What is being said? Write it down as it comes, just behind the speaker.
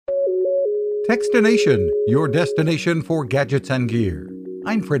Techstination, your destination for gadgets and gear.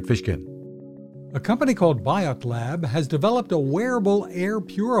 I'm Fred Fishkin. A company called Biotlab has developed a wearable air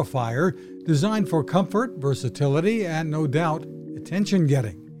purifier designed for comfort, versatility, and no doubt,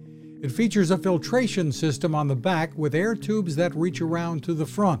 attention-getting. It features a filtration system on the back with air tubes that reach around to the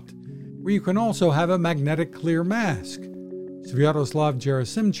front, where you can also have a magnetic clear mask. Sviatoslav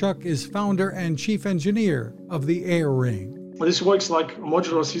Gerasimchuk is founder and chief engineer of the Air Ring. This works like a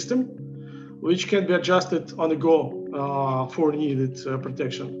modular system, which can be adjusted on the go for needed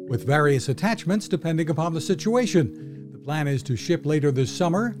protection. With various attachments depending upon the situation. The plan is to ship later this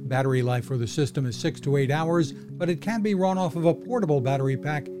summer. Battery life for the system is 6 to 8 hours, but it can be run off of a portable battery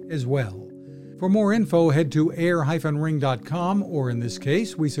pack as well. For more info, head to air-ring.com, or in this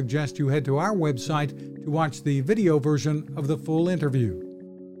case, we suggest you head to our website to watch the video version of the full interview.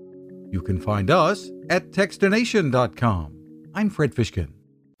 You can find us at Techstination.com. I'm Fred Fishkin.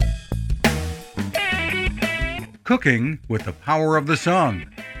 Cooking with the power of the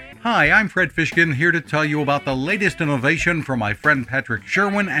sun. Hi, I'm Fred Fishkin, here to tell you about the latest innovation from my friend Patrick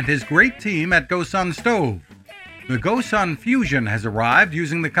Sherwin and his great team at GoSun Stove. The GoSun Fusion has arrived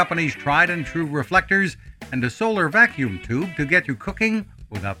using the company's tried and true reflectors and a solar vacuum tube to get you cooking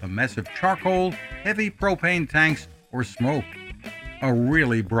without the mess of charcoal, heavy propane tanks, or smoke. A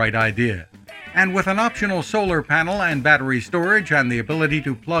really bright idea. And with an optional solar panel and battery storage and the ability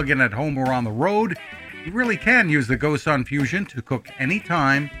to plug in at home or on the road, you really can use the GoSun Fusion to cook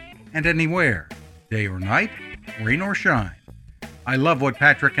anytime and anywhere, day or night, rain or shine. I love what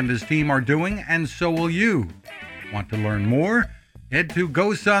Patrick and his team are doing, and so will you. Want to learn more? Head to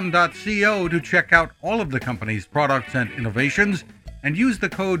gosun.co to check out all of the company's products and innovations and use the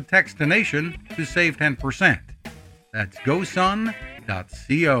code Techstination to save 10%. That's gosun.co.